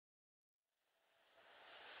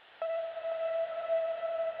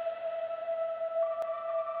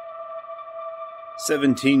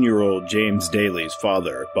17-year-old James Daly's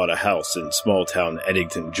father bought a house in small-town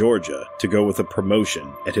Eddington, Georgia, to go with a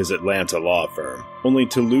promotion at his Atlanta law firm, only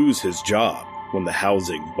to lose his job when the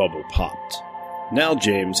housing bubble popped. Now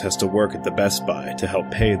James has to work at the Best Buy to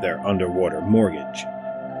help pay their underwater mortgage.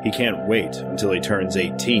 He can't wait until he turns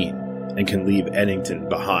 18 and can leave Eddington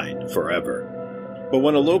behind forever. But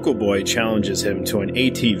when a local boy challenges him to an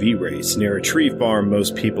ATV race near a tree farm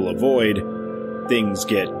most people avoid, things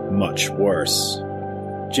get much worse.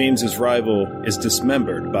 James's rival is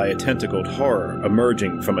dismembered by a tentacled horror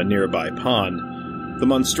emerging from a nearby pond. The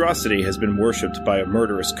monstrosity has been worshipped by a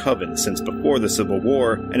murderous coven since before the Civil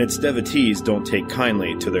War, and its devotees don't take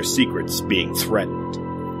kindly to their secrets being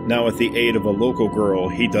threatened. Now with the aid of a local girl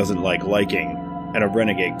he doesn't liking, and a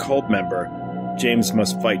renegade cult member, James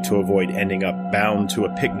must fight to avoid ending up bound to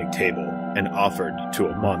a picnic table and offered to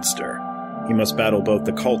a monster. He must battle both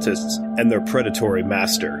the cultists and their predatory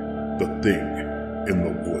master, the Thing in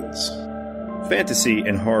the Woods. Fantasy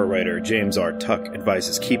and horror writer James R. Tuck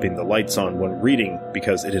advises keeping the lights on when reading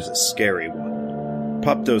because it is a scary one.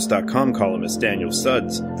 Popdose.com columnist Daniel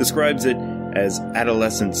Sudds describes it as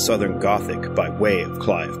adolescent Southern Gothic by way of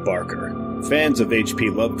Clive Barker. Fans of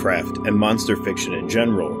H.P. Lovecraft and monster fiction in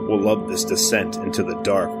general will love this descent into the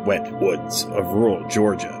dark, wet woods of rural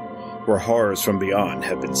Georgia, where horrors from beyond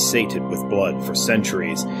have been sated with blood for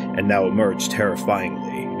centuries and now emerge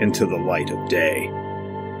terrifyingly into the light of day.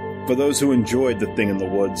 For those who enjoyed The Thing in the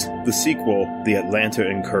Woods, the sequel, The Atlanta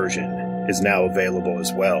Incursion, is now available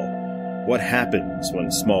as well. What happens when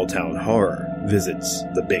small-town horror visits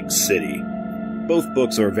the big city? Both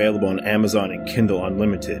books are available on Amazon and Kindle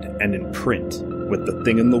Unlimited and in print, with The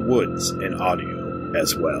Thing in the Woods in audio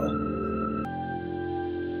as well.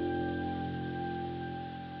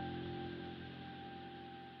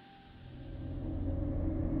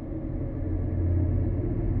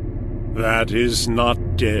 That is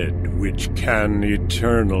not dead which can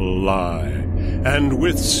eternal lie, and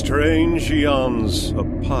with strange eons a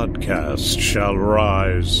podcast shall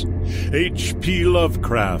rise. H.P.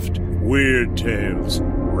 Lovecraft, Weird Tales,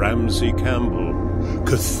 Ramsey Campbell,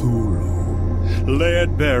 Cthulhu,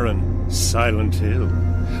 Laird Barron, Silent Hill,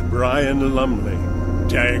 Brian Lumley,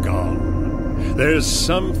 Dagon. There's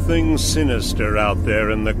something sinister out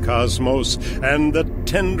there in the cosmos, and the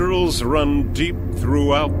tendrils run deep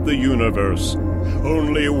throughout the universe.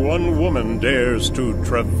 Only one woman dares to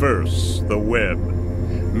traverse the web.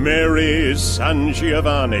 Mary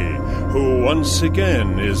SanGiovanni, who once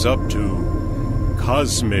again is up to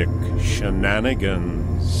cosmic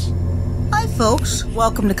shenanigans. Hi folks,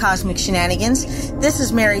 welcome to Cosmic Shenanigans. This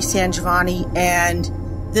is Mary SanGiovanni, and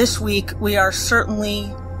this week we are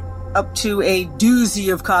certainly up to a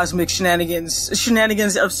doozy of cosmic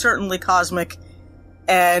shenanigans of certainly cosmic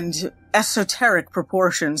and esoteric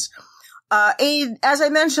proportions. As I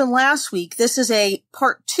mentioned last week, this is a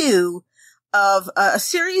part 2 of a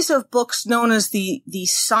series of books known as the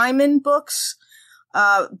Simon books,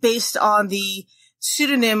 based on the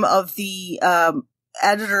pseudonym of the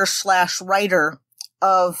editor/writer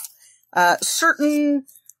of certain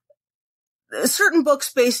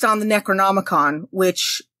books based on the Necronomicon,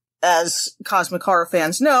 which, as cosmic horror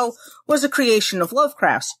fans know, was a creation of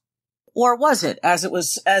Lovecraft's. Or was it, as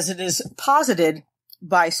it is posited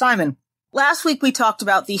by Simon? Last week we talked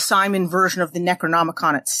about the Simon version of the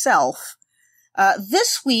Necronomicon itself.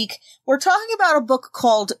 This week we're talking about a book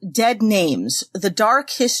called Dead Names: The Dark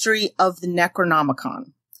History of the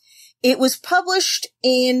Necronomicon. It was published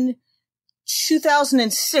in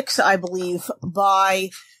 2006, I believe, by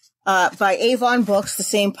Avon Books, the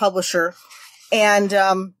same publisher, and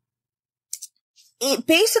it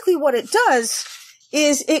basically what it does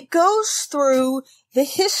is it goes through the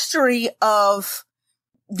history of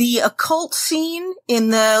the occult scene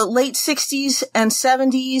in the late 60s and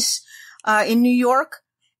 70s in New York,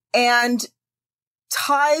 and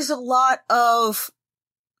ties a lot of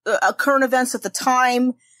current events at the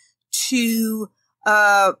time to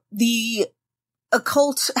the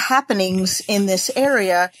occult happenings in this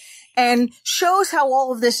area, and shows how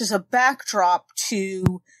all of this is a backdrop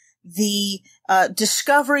to the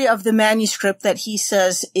discovery of the manuscript that he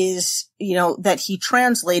says is, that he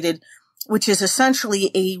translated, which is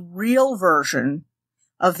essentially a real version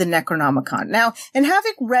of the Necronomicon. Now, in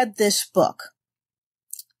having read this book,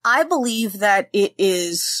 I believe that it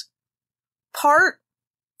is part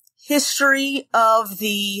history of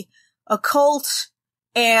the occult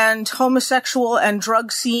and homosexual and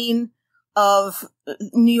drug scene of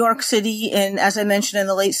New York City in, as I mentioned, in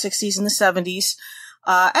the late 60s and the 70s,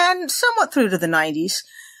 and somewhat through to the 90s.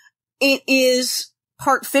 It is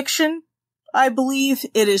part fiction, I believe.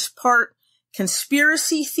 It is part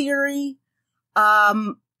conspiracy theory.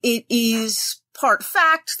 It is part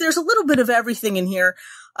fact. There's a little bit of everything in here.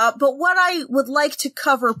 But what I would like to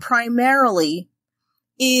cover primarily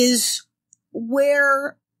is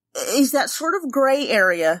that sort of gray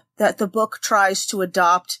area that the book tries to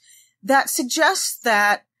adopt that suggests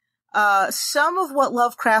that some of what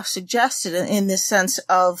Lovecraft suggested in this sense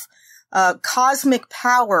of cosmic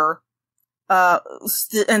power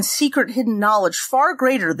and secret hidden knowledge far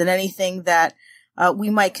greater than anything that we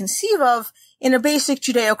might conceive of in a basic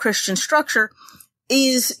Judeo-Christian structure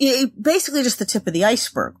is basically just the tip of the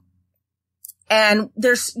iceberg. And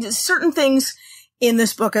there's certain things in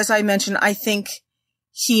this book, as I mentioned, I think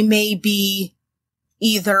he may be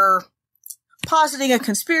either positing a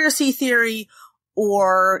conspiracy theory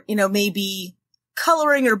or, maybe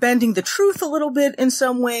coloring or bending the truth a little bit in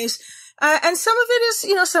some ways. And some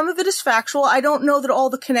of it is factual. I don't know that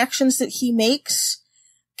all the connections that he makes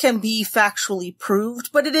can be factually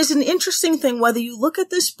proved, but it is an interesting thing whether you look at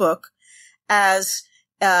this book as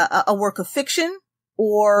a work of fiction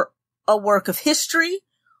or a work of history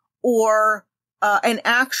or an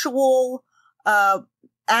actual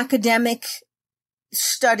academic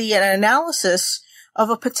study and analysis of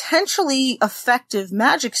a potentially effective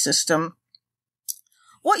magic system.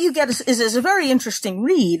 What you get is a very interesting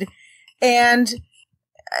read and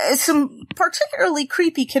some particularly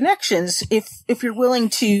creepy connections if you're willing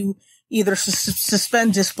to either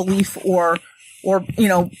suspend disbelief or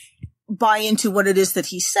buy into what it is that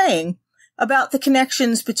he's saying about the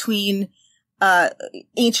connections between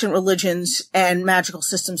ancient religions and magical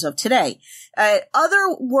systems of today.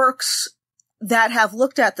 Other works that have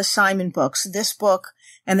looked at the Simon books, this book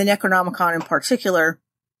and the Necronomicon in particular,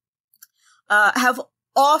 have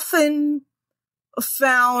often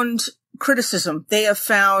found criticism. They have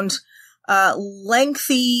found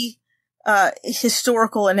lengthy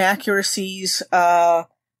historical inaccuracies,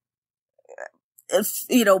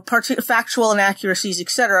 factual inaccuracies,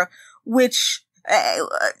 etc., which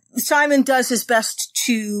Simon does his best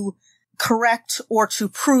to correct or to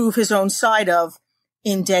prove his own side of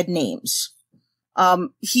in Dead Names.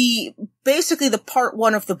 He basically, the part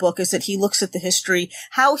one of the book is that he looks at the history,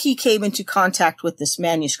 how he came into contact with this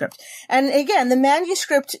manuscript. And again, the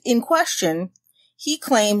manuscript in question, he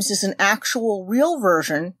claims is an actual real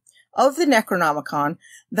version of the Necronomicon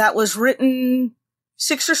that was written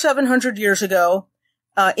 600 or 700 years ago,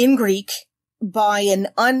 in Greek by an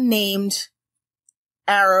unnamed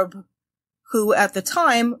Arab who at the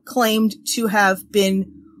time claimed to have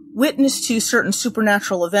been witness to certain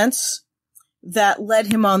supernatural events that led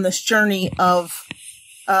him on this journey of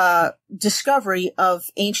discovery of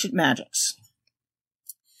ancient magics.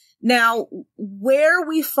 Now, where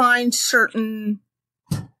we find certain,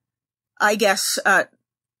 I guess,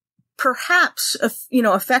 perhaps,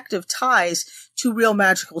 effective ties to real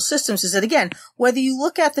magical systems is that, again, whether you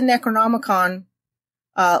look at the Necronomicon,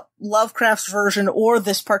 Lovecraft's version, or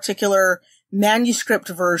this particular manuscript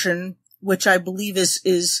version, which I believe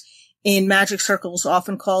is in magic circles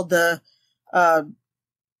often called the I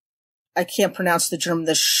can't pronounce the German,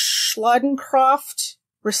 the Schladencroft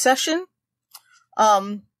Recension,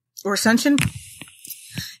 or Ascension.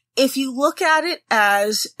 If you look at it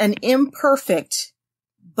as an imperfect,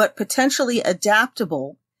 but potentially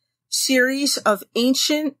adaptable series of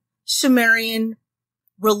ancient Sumerian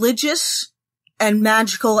religious and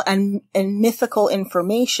magical and mythical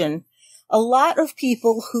information, a lot of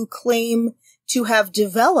people who claim to have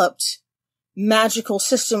developed magical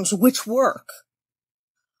systems which work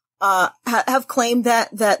have claimed that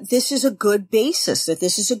this is a good basis, that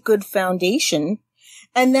this is a good foundation,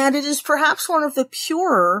 and that it is perhaps one of the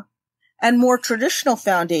purer and more traditional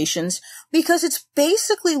foundations because it's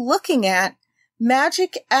basically looking at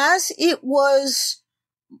magic as it was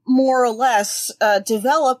more or less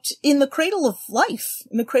developed in the cradle of life,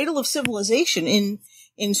 in the cradle of civilization,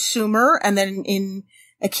 in Sumer and then in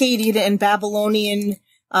Akkadian and Babylonian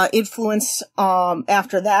influence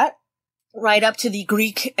after that, right up to the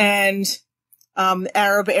Greek and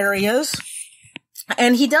Arab areas.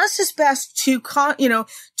 And he does his best to counter-argue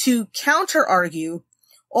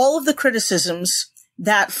all of the criticisms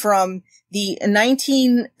that from the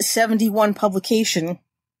 1971 publication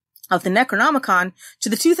of the Necronomicon to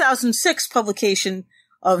the 2006 publication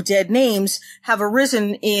of Dead Names have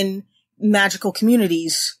arisen in magical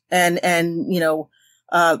communities and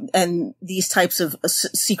these types of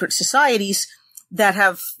secret societies that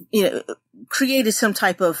have created some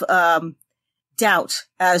type of doubt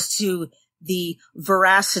as to the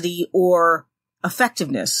veracity or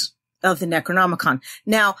effectiveness of the Necronomicon.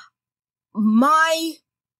 Now,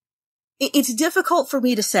 it's difficult for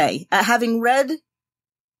me to say, having read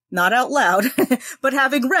not out loud, but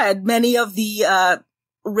having read many of the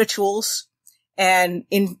rituals and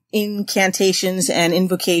incantations and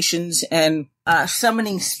invocations and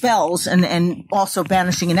summoning spells and also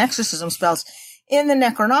banishing and exorcism spells in the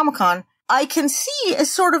Necronomicon, I can see as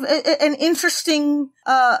sort of an interesting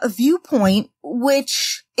viewpoint,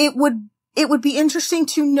 which it would be interesting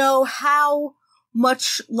to know how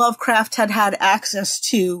much Lovecraft had access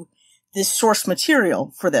to this source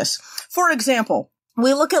material for this. For example,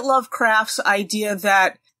 we look at Lovecraft's idea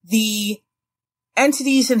that the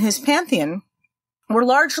entities in his pantheon were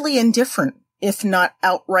largely indifferent, if not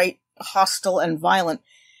outright hostile and violent.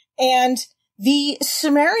 And the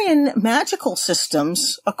Sumerian magical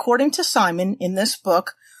systems, according to Simon in this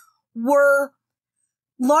book, were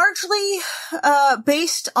largely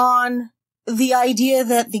based on the idea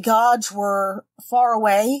that the gods were far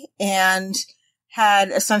away and had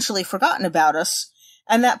essentially forgotten about us,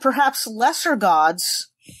 and that perhaps lesser gods,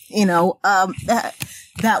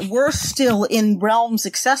 that were still in realms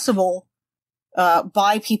accessible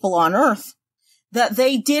by people on Earth, that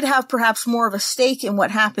they did have perhaps more of a stake in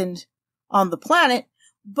what happened on the planet,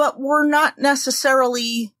 but were not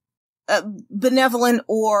necessarily benevolent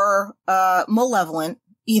or malevolent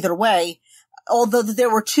either way, although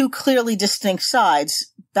there were two clearly distinct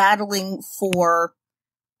sides battling for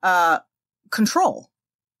control.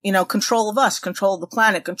 Control of us, control of the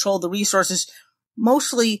planet, control of the resources,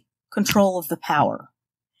 mostly control of the power.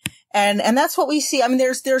 And that's what we see. I mean,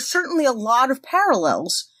 there's certainly a lot of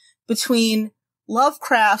parallels between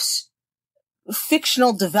Lovecraft's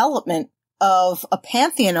fictional development of a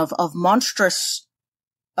pantheon of monstrous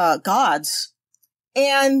gods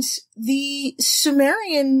and the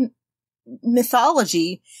Sumerian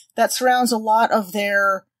mythology that surrounds a lot of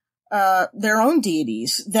their own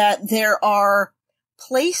deities, that there are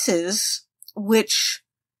places which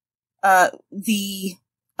the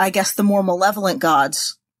more malevolent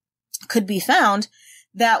gods could be found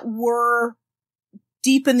that were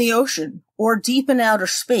deep in the ocean or deep in outer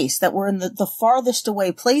space, that were in the farthest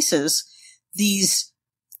away places, these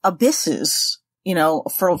abysses,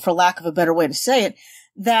 for lack of a better way to say it,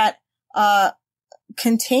 that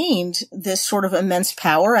contained this sort of immense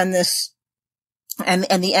power and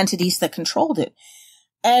the entities that controlled it.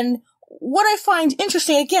 And what I find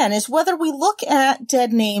interesting, again, is whether we look at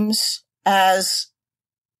dead names as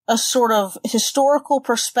a sort of historical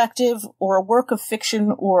perspective or a work of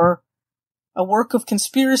fiction or a work of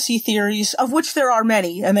conspiracy theories, of which there are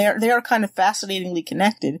many, and they are kind of fascinatingly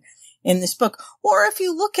connected in this book, or if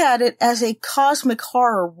you look at it as a cosmic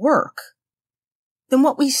horror work, then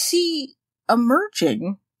what we see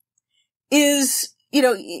emerging is,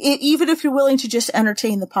 even if you're willing to just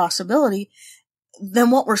entertain the possibility, then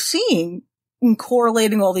what we're seeing in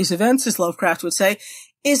correlating all these events, as Lovecraft would say,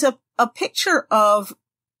 is a picture of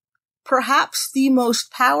perhaps the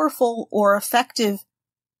most powerful or effective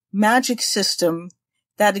magic system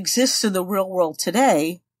that exists in the real world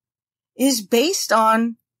today is based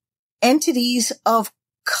on entities of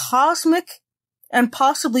cosmic and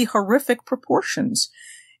possibly horrific proportions.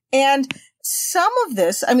 And some of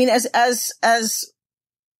this, I mean, as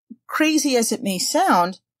crazy as it may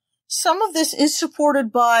sound, some of this is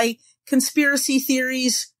supported by conspiracy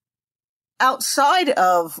theories outside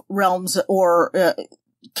of realms or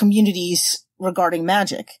communities regarding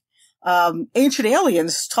magic. Ancient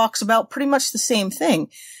Aliens talks about pretty much the same thing.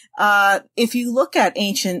 If you look at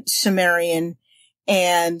ancient Sumerian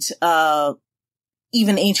and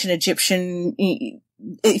even ancient Egyptian,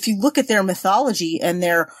 if you look at their mythology and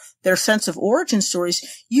their sense of origin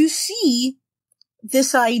stories, you see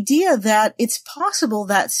this idea that it's possible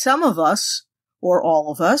that some of us, or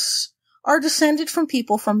all of us, are descended from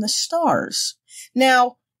people from the stars.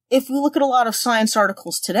 Now, if we look at a lot of science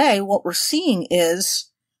articles today, what we're seeing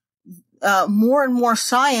is more and more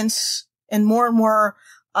science and more,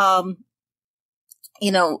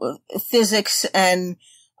 physics and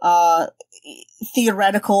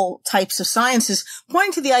theoretical types of sciences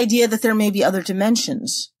pointing to the idea that there may be other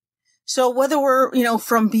dimensions. So whether we're,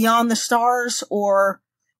 from beyond the stars, or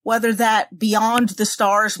whether that beyond the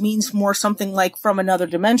stars means more something like from another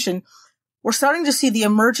dimension, we're starting to see the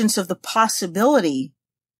emergence of the possibility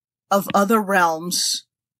of other realms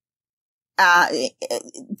that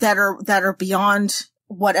are beyond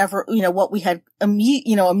whatever, what we had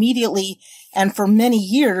immediately and for many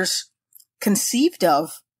years conceived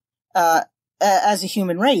of as a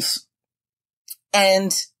human race.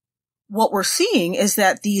 And what we're seeing is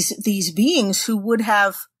that these beings who would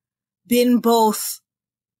have been both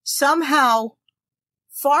somehow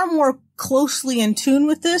far more closely in tune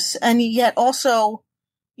with this, and yet also,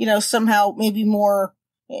 somehow maybe more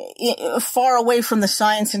far away from the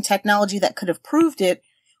science and technology that could have proved it,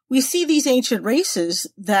 we see these ancient races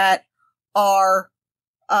that are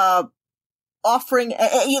offering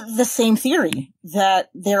the same theory, that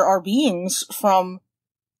there are beings from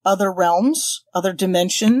other realms, other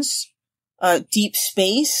dimensions, deep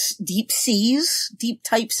space, deep seas, deep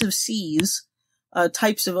types of seas,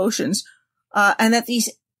 types of oceans, and that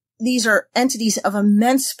these are entities of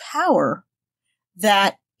immense power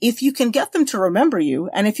that if you can get them to remember you,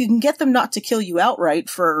 and if you can get them not to kill you outright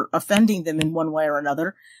for offending them in one way or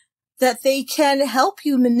another, that they can help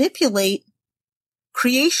you manipulate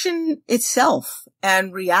creation itself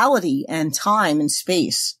and reality and time and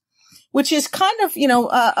space, which is kind of,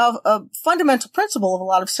 a fundamental principle of a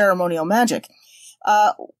lot of ceremonial magic.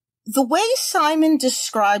 The way Simon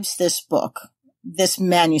describes this book, this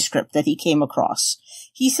manuscript that he came across,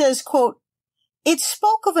 he says, quote, "It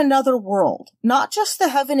spoke of another world, not just the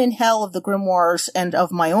heaven and hell of the grimoires and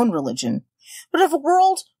of my own religion, but of a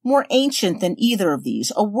world more ancient than either of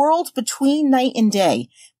these, a world between night and day,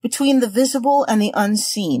 between the visible and the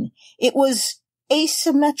unseen. It was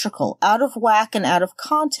asymmetrical, out of whack and out of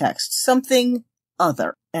context, something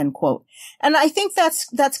other," end quote. And I think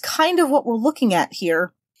that's kind of what we're looking at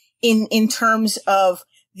here in terms of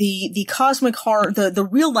the cosmic horror, the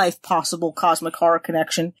real life possible cosmic horror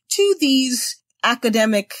connection to these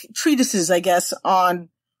academic treatises, I guess, on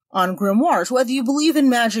grimoires. Whether you believe in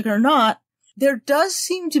magic or not, there does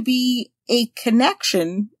seem to be a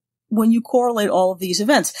connection when you correlate all of these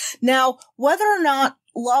events. Now, whether or not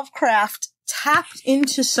Lovecraft tapped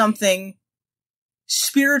into something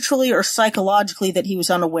spiritually or psychologically that he was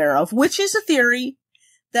unaware of, which is a theory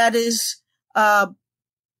that has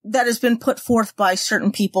been put forth by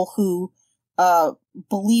certain people who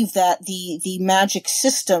believe that the magic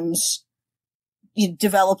systems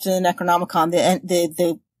developed in the Necronomicon,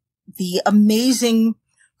 the amazing,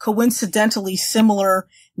 coincidentally similar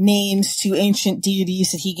names to ancient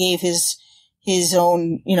deities that he gave his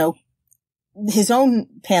own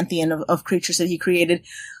pantheon of creatures that he created.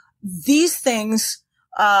 These things,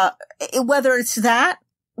 whether it's that,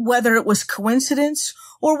 whether it was coincidence,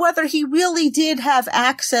 or whether he really did have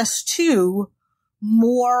access to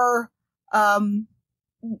more,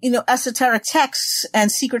 esoteric texts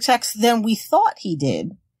and secret texts than we thought he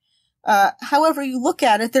did. However you look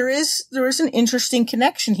at it, there is an interesting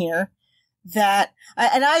connection here that,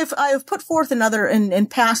 and I have put forth in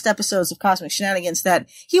past episodes of Cosmic Shenanigans that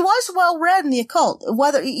he was well read in the occult,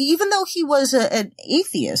 even though he was an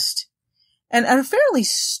atheist and a fairly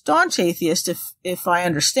staunch atheist, if I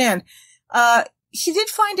understand, he did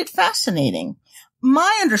find it fascinating.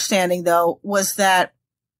 My understanding, though, was that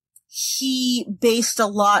he based a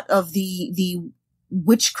lot of the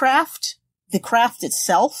witchcraft, the craft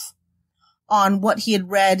itself, on what he had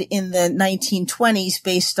read in the 1920s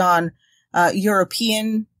based on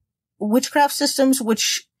European witchcraft systems,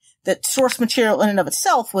 which that source material in and of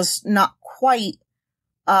itself was not quite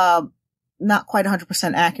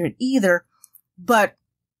 100% accurate either. But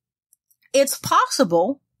it's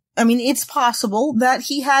possible that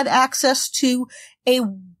he had access to a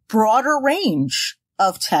broader range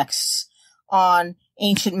of texts on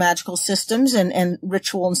ancient magical systems and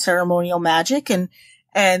ritual and ceremonial magic and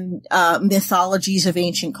mythologies of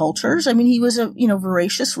ancient cultures. I mean, he was a,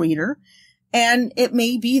 voracious reader, and it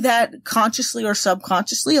may be that consciously or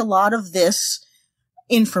subconsciously a lot of this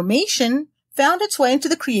information found its way into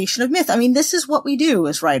the creation of myth. I mean, this is what we do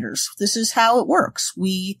as writers. This is how it works.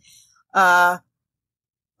 We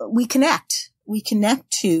connect. We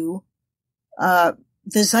connect to,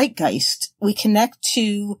 the zeitgeist. We connect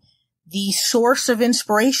to the source of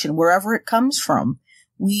inspiration, wherever it comes from.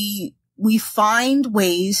 We find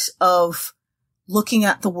ways of looking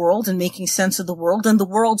at the world and making sense of the world and the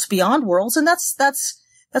worlds beyond worlds. And that's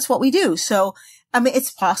what we do. So, I mean,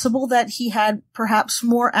 it's possible that he had perhaps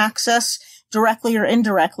more access directly or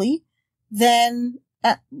indirectly than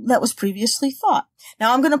that was previously thought.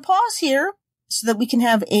 Now I'm going to pause here so that we can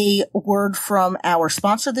have a word from our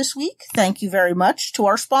sponsor this week. Thank you very much to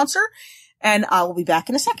our sponsor, and I will be back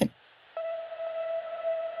in a second.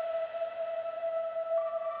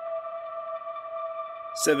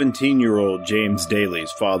 "17-year-old James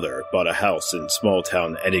Daly's father bought a house in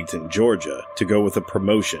small-town Eddington, Georgia, to go with a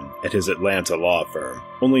promotion at his Atlanta law firm,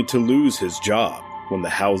 only to lose his job when the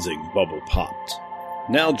housing bubble popped.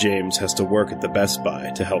 Now James has to work at the Best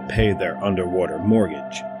Buy to help pay their underwater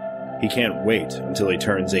mortgage. He can't wait until he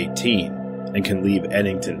turns 18 and can leave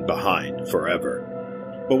Eddington behind forever.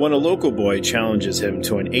 But when a local boy challenges him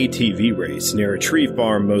to an ATV race near a tree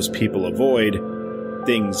farm most people avoid,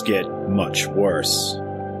 things get much worse.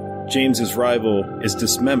 James's rival is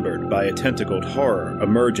dismembered by a tentacled horror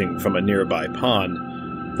emerging from a nearby pond.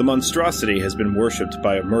 The monstrosity has been worshipped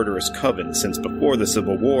by a murderous coven since before the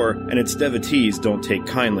Civil War, and its devotees don't take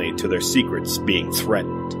kindly to their secrets being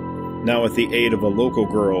threatened. Now, with the aid of a local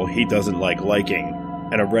girl he doesn't liking,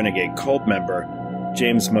 and a renegade cult member,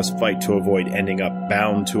 James must fight to avoid ending up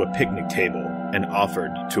bound to a picnic table and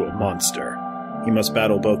offered to a monster. He must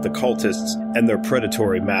battle both the cultists and their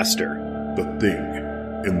predatory master, the thing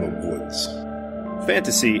in the woods.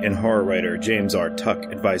 Fantasy and horror writer James R. Tuck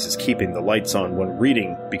advises keeping the lights on when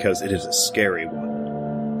reading because it is a scary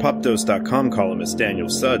one. Popdose.com columnist Daniel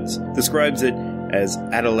Sudds describes it as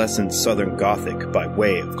adolescent Southern Gothic by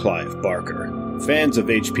way of Clive Barker. Fans of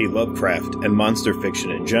H.P. Lovecraft and monster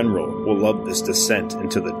fiction in general will love this descent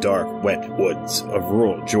into the dark, wet woods of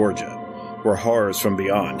rural Georgia, where horrors from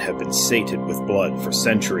beyond have been sated with blood for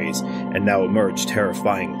centuries and now emerge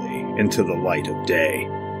terrifyingly into the light of day.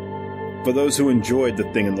 For those who enjoyed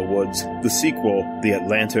The Thing in the Woods, the sequel, The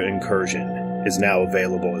Atlanta Incursion, is now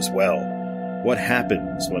available as well. What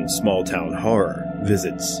happens when small-town horror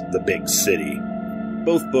visits the big city?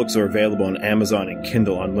 Both books are available on Amazon and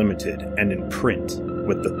Kindle Unlimited and in print,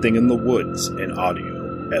 with The Thing in the Woods in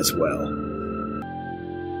audio as well.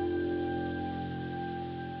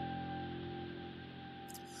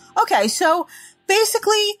 Okay, so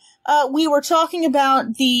basically, we were talking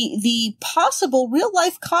about the possible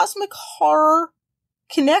real-life cosmic horror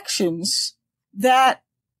connections that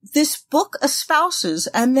this book espouses,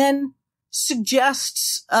 and then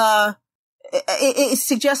suggests it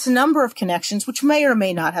suggests a number of connections, which may or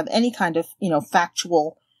may not have any kind of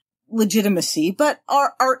factual legitimacy, but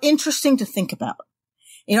are interesting to think about.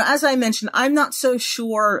 As I mentioned, I'm not so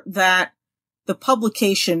sure that the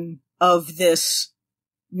publication of this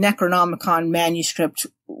Necronomicon manuscript,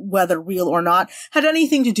 whether real or not, had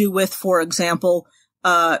anything to do with, for example,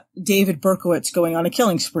 David Berkowitz going on a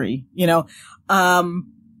killing spree,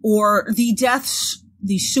 or the deaths,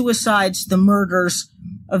 the suicides, the murders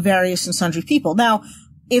of various and sundry people. Now,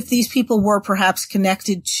 if these people were perhaps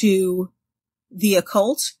connected to the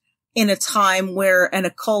occult in a time where an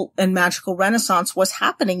occult and magical renaissance was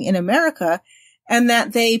happening in America, and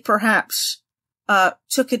that they perhaps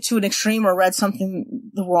took it to an extreme or read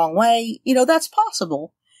something the wrong way, that's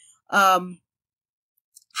possible.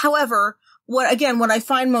 However, what I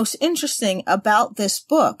find most interesting about this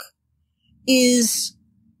book is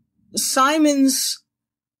Simon's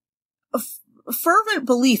fervent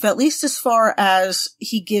belief, at least as far as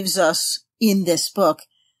he gives us in this book,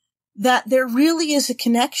 that there really is a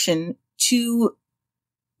connection to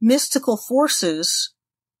mystical forces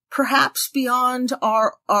perhaps beyond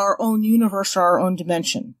our own universe or our own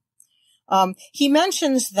dimension. He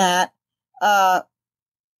mentions that,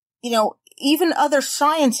 even other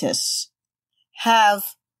scientists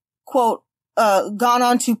have, quote, gone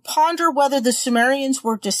on to ponder whether the Sumerians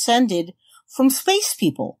were descended from space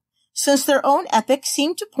people, since their own epic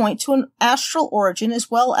seemed to point to an astral origin as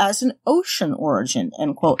well as an ocean origin,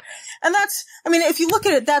 end quote. And if you look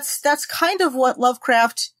at it, that's kind of what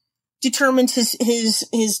Lovecraft determined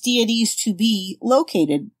his deities to be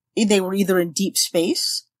located. They were either in deep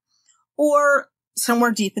space or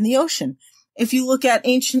somewhere deep in the ocean. If you look at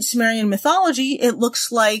ancient Sumerian mythology, it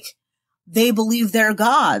looks like they believe their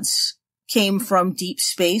gods came from deep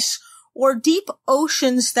space or deep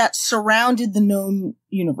oceans that surrounded the known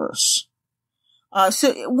universe.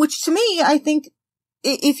 Which to me, I think,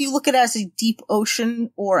 if you look at it as a deep ocean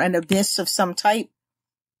or an abyss of some type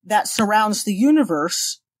that surrounds the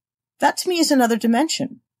universe, that to me is another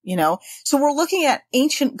dimension, So we're looking at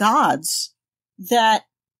ancient gods that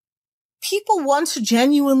people once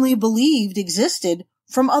genuinely believed existed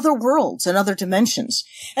from other worlds and other dimensions.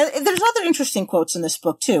 And there's other interesting quotes in this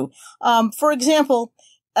book too. For example,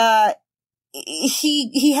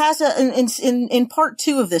 he has in part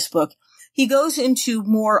 2 of this book, he goes into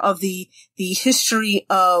more of the history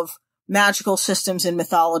of magical systems and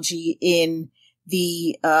mythology in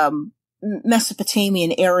the,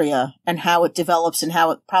 Mesopotamian area and how it develops and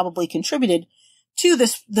how it probably contributed to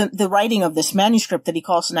the writing of this manuscript that he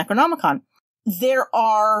calls the Necronomicon. There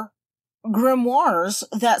are grimoires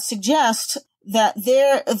that suggest that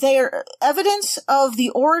they're evidence of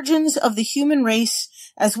the origins of the human race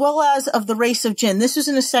as well as of the race of jinn. This was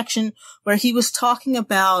in a section where he was talking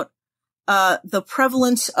about the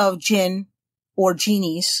prevalence of jinn or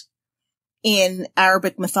genies in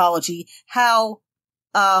Arabic mythology, how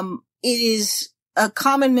it is a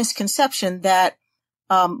common misconception that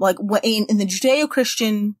in the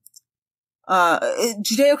Judeo-Christian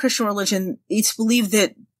religion, it's believed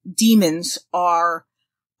that demons are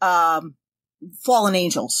fallen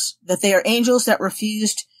angels, that they are angels that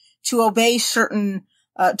refused to obey certain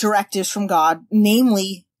directives from God,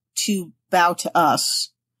 namely to bow to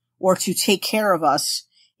us or to take care of us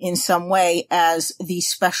in some way as the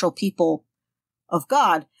special people of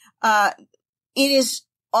God. It is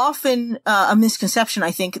often a misconception,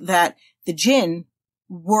 I think, that the jinn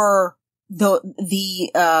were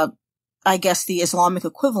I guess the Islamic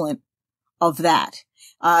equivalent of that.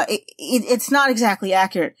 It's not exactly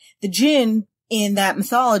accurate. The jinn in that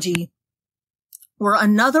mythology were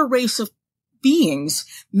another race of beings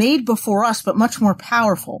made before us, but much more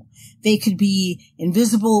powerful. They could be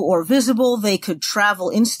invisible or visible. They could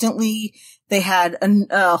travel instantly. They had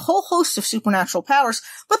a whole host of supernatural powers,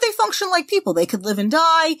 but they functioned like people. They could live and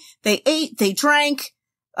die. They ate, they drank,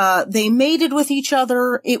 they mated with each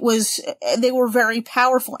other. They were very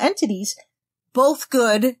powerful entities, both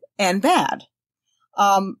good and bad.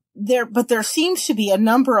 But there seems to be a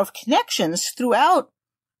number of connections throughout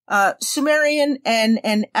Sumerian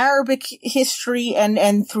and Arabic history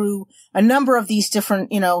and through a number of these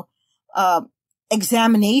different,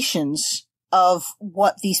 examinations of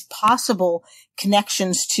what these possible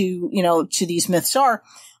connections to these myths are,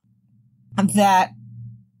 that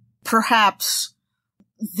perhaps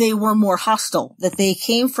they were more hostile, that they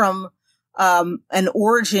came from an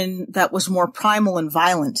origin that was more primal and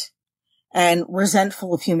violent and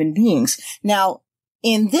resentful of human beings. Now,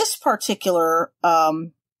 in this particular,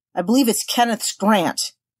 I believe it's Kenneth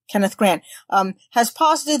Grant, has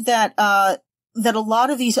posited that a lot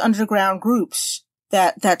of these underground groups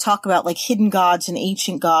that talk about like hidden gods and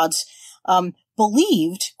ancient gods,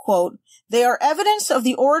 believed, quote, they are evidence of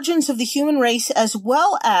the origins of the human race as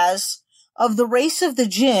well as of the race of the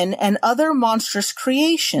jinn and other monstrous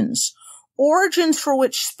creations, origins for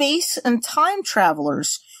which space and time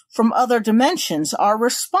travelers from other dimensions are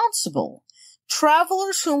responsible,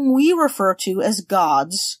 travelers whom we refer to as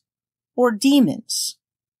gods or demons.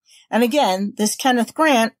 And again, this Kenneth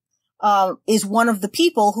Grant is one of the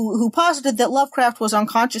people who posited that Lovecraft was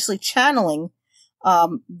unconsciously channeling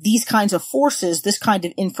these kinds of forces, this kind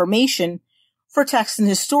of information for text in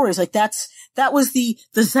his stories. Like that was the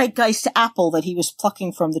zeitgeist apple that he was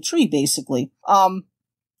plucking from the tree, basically.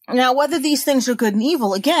 Now, whether these things are good and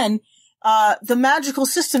evil, again, the magical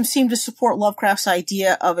system seemed to support Lovecraft's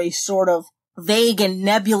idea of a sort of vague and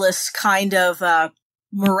nebulous kind of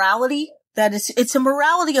morality, that it's a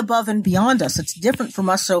morality above and beyond us. It's different from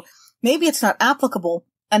us, so maybe it's not applicable,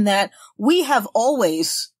 and that we have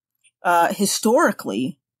always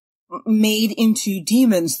historically made into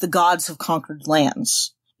demons the gods of conquered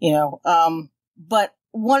lands, but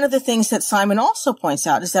one of the things that Simon also points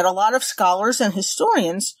out is that a lot of scholars and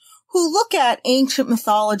historians who look at ancient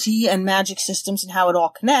mythology and magic systems and how it all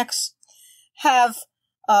connects have,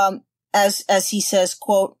 as he says,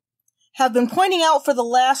 quote, have been pointing out for the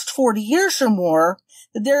last 40 years or more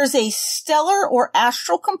that there is a stellar or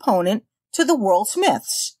astral component to the world's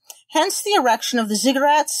myths. Hence the erection of the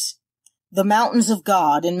ziggurats, the mountains of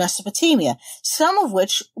God in Mesopotamia, some of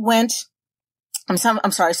which were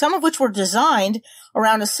designed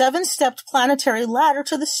around a 7-stepped planetary ladder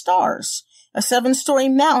to the stars, a 7-story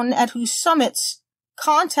mountain at whose summits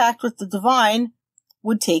contact with the divine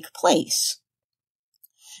would take place.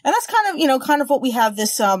 And that's kind of what we have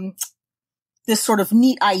this sort of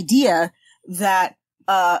neat idea that,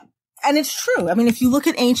 and it's true. I mean, if you look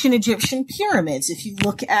at ancient Egyptian pyramids, if you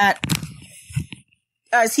look at,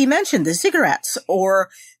 as he mentioned, the ziggurats or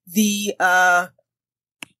the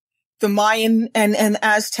Mayan and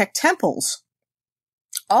Aztec temples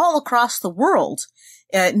all across the world,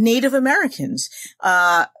 Native Americans,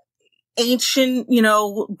 ancient,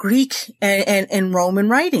 Greek and Roman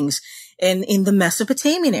writings, and in the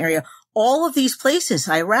Mesopotamian area, all of these places,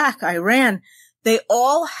 Iraq, Iran, they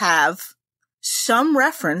all have some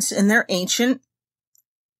reference in their ancient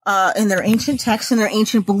texts and their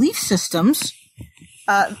ancient belief systems,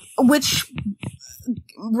 which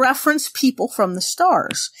reference people from the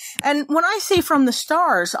stars. And when I say from the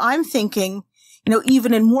stars, I'm thinking,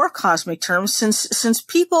 even in more cosmic terms, since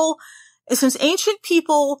ancient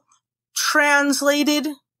people translated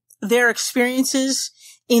their experiences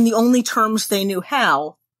in the only terms they knew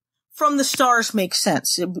how, from the stars makes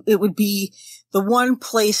sense. It would be the one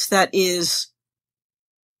place that is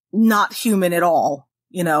not human at all,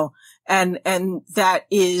 and that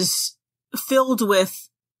is filled with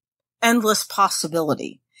endless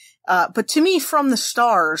possibility. But to me, from the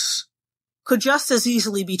stars could just as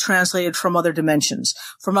easily be translated from other dimensions,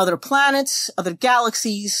 from other planets, other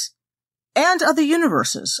galaxies, and other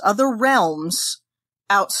universes, other realms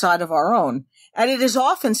outside of our own. And it is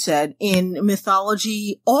often said in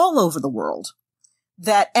mythology all over the world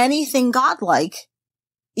that anything godlike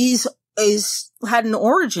is had an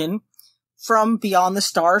origin from beyond the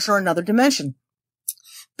stars or another dimension.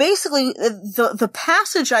 Basically, the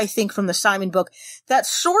passage, I think, from the Simon book that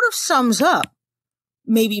sort of sums up,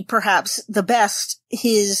 maybe perhaps the best,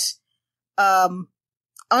 his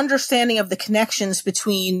understanding of the connections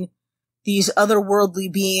between these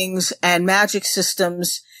otherworldly beings and magic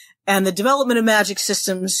systems and the development of magic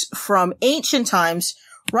systems from ancient times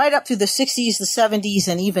right up through the 60s, the 70s,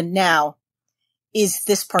 and even now, is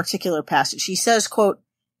this particular passage. He says, quote,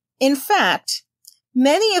 "In fact,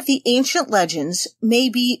 many of the ancient legends may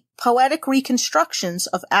be poetic reconstructions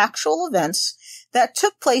of actual events that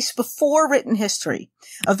took place before written history,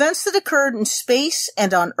 events that occurred in space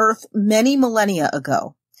and on Earth many millennia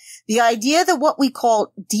ago. The idea that what we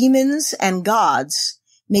call demons and gods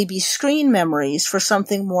may be screen memories for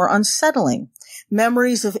something more unsettling,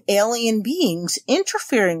 memories of alien beings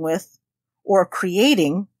interfering with or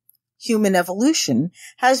creating human evolution,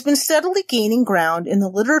 has been steadily gaining ground in the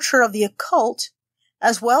literature of the occult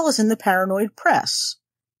as well as in the paranoid press.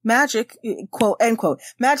 Magic, quote, end quote.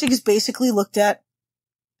 Magic is basically looked at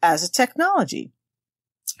as a technology."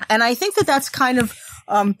 And I think that that's kind of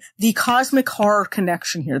the cosmic horror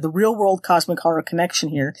connection here, the real world cosmic horror connection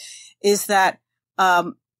here, is that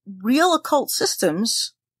real occult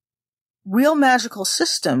systems, real magical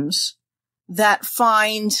systems that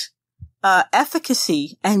find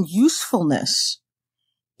efficacy and usefulness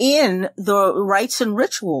in the rites and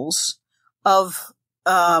rituals of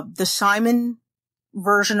the Simon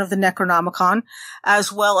version of the Necronomicon,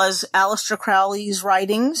 as well as Aleister Crowley's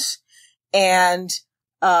writings and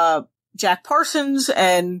Jack Parsons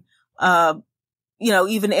and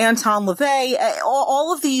even Anton LaVey,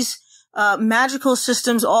 all of these magical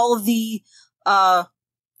systems, all of the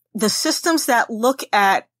systems that look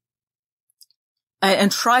at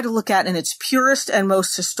and try to look at in its purest and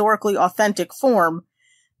most historically authentic form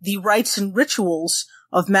the rites and rituals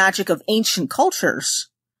of magic of ancient cultures.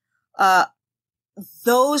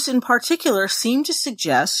 Those in particular seem to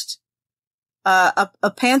suggest a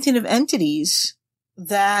pantheon of entities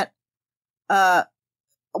that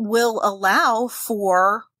will allow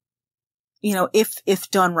for,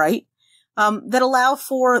 if done right, that allow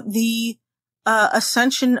for the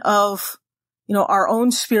ascension of, our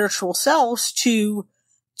own spiritual selves to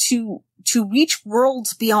reach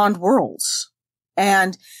worlds beyond worlds.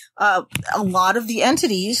 And a lot of the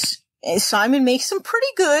entities, Simon makes some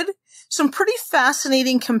pretty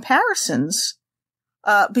fascinating comparisons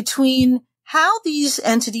between how these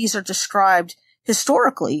entities are described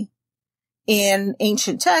historically in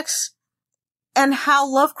ancient texts and how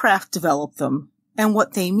Lovecraft developed them and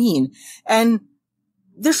what they mean. And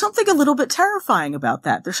there's something a little bit terrifying about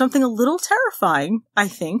that. There's something a little terrifying, I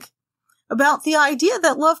think, about the idea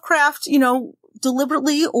that Lovecraft,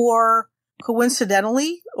 deliberately or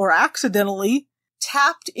coincidentally or accidentally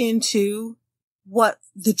tapped into what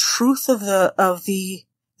the truth of the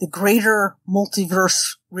greater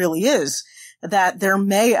multiverse really is, that there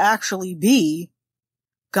may actually be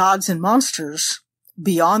gods and monsters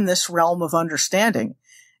beyond this realm of understanding.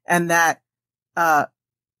 And that,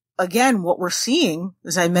 again, what we're seeing,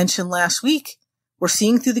 as I mentioned last week, we're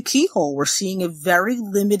seeing through the keyhole. We're seeing a very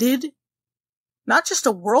limited, not just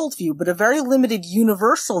a worldview, but a very limited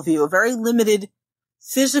universal view, a very limited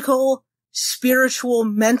physical, spiritual,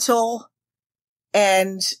 mental,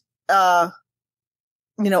 and,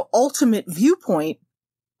 ultimate viewpoint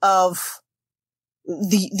of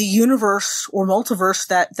the universe or multiverse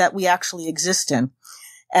that we actually exist in.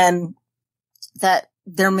 And that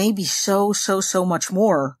there may be so much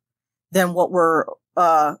more than what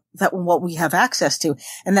what we have access to.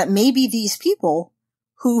 And that maybe these people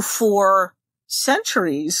who for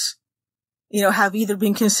centuries, have either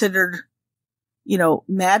been considered,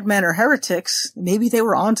 madmen or heretics, maybe they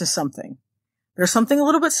were onto something. There's something a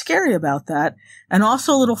little bit scary about that, and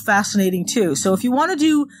also a little fascinating too. So if you want to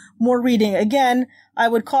do more reading, again, I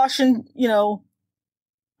would caution,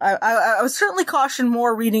 I would certainly caution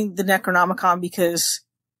more reading the Necronomicon, because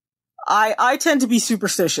I tend to be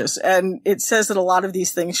superstitious, and it says that a lot of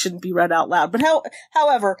these things shouldn't be read out loud. But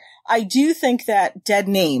however, I do think that Dead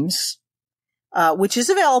Names, which is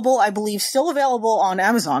available, I believe still available on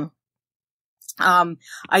Amazon,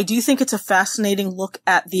 I do think it's a fascinating look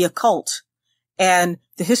at the occult and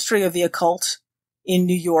the history of the occult in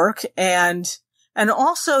New York, and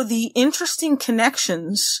also the interesting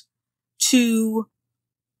connections to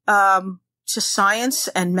science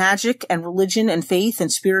and magic and religion and faith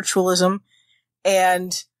and spiritualism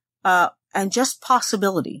and just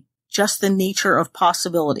possibility, just the nature of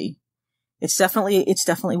possibility. It's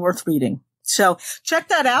definitely worth reading. So check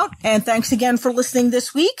that out. And thanks again for listening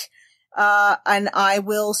this week. And I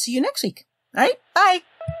will see you next week. All right? Bye.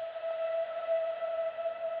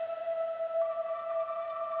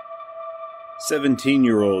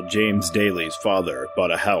 "17-year-old James Daly's father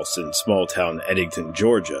bought a house in small-town Eddington,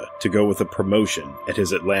 Georgia, to go with a promotion at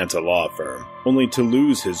his Atlanta law firm, only to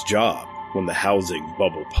lose his job when the housing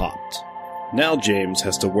bubble popped. Now James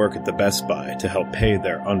has to work at the Best Buy to help pay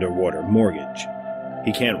their underwater mortgage.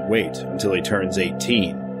 He can't wait until he turns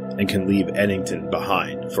 18 and can leave Eddington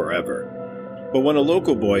behind forever. But when a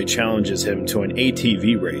local boy challenges him to an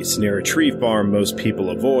ATV race near a tree farm most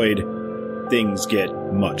people avoid, things get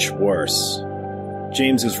much worse.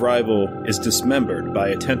 James's rival is dismembered by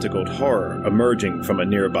a tentacled horror emerging from a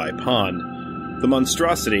nearby pond. The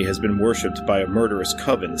monstrosity has been worshipped by a murderous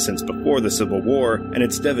coven since before the Civil War, and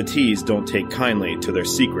its devotees don't take kindly to their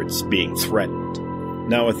secrets being threatened.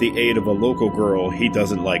 Now with the aid of a local girl he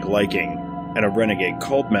doesn't liking, and a renegade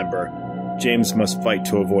cult member, James must fight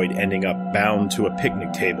to avoid ending up bound to a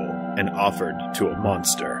picnic table and offered to a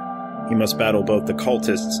monster. He must battle both the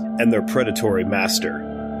cultists and their predatory master,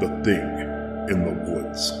 the Thing in the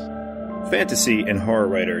Woods. Fantasy and horror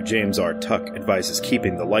writer James R. Tuck advises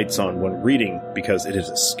keeping the lights on when reading because it is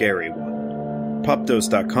a scary one.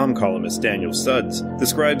 Popdose.com columnist Daniel Sudds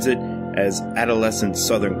describes it as adolescent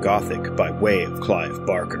Southern Gothic by way of Clive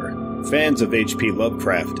Barker. Fans of H.P.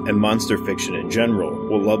 Lovecraft and monster fiction in general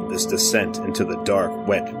will love this descent into the dark,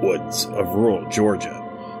 wet woods of rural Georgia,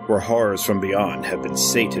 where horrors from beyond have been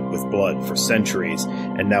sated with blood for centuries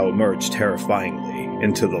and now emerge terrifyingly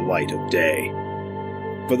into the light of day.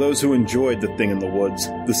 For those who enjoyed The Thing in the Woods,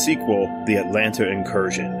 the sequel, The Atlanta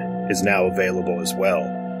Incursion, is now available as well.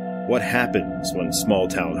 What happens when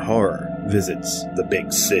small-town horror visits the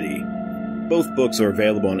big city? Both books are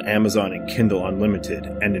available on Amazon and Kindle Unlimited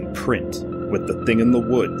and in print, with The Thing in the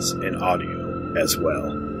Woods in audio as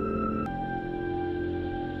well.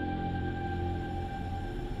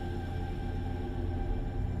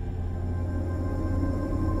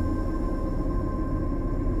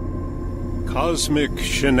 Cosmic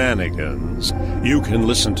Shenanigans. You can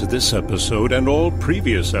listen to this episode and all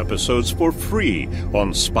previous episodes for free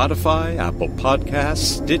on Spotify, Apple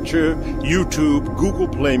Podcasts, Stitcher, YouTube, Google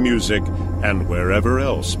Play Music, and wherever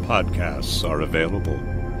else podcasts are available.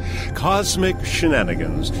 Cosmic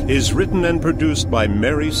Shenanigans is written and produced by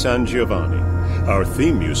Mary SanGiovanni. Our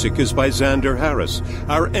theme music is by Xander Harris.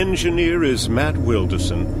 Our engineer is Matt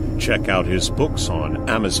Wilderson. Check out his books on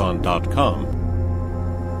Amazon.com.